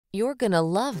You're gonna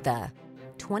love the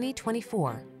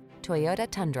 2024 Toyota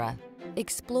Tundra.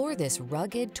 Explore this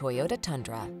rugged Toyota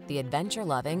Tundra, the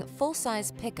adventure-loving,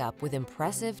 full-size pickup with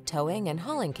impressive towing and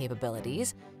hauling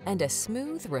capabilities and a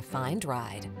smooth, refined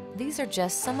ride. These are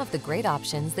just some of the great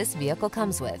options this vehicle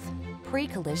comes with: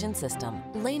 pre-collision system,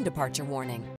 lane departure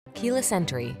warning, keyless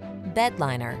entry, bed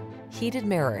liner, heated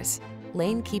mirrors,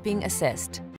 lane keeping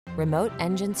assist, remote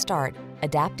engine start,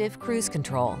 adaptive cruise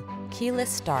control, keyless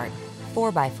start,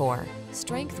 4x4.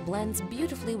 Strength blends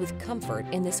beautifully with comfort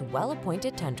in this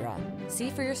well-appointed Tundra. See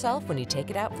for yourself when you take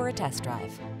it out for a test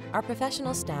drive. Our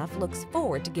professional staff looks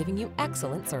forward to giving you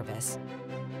excellent service.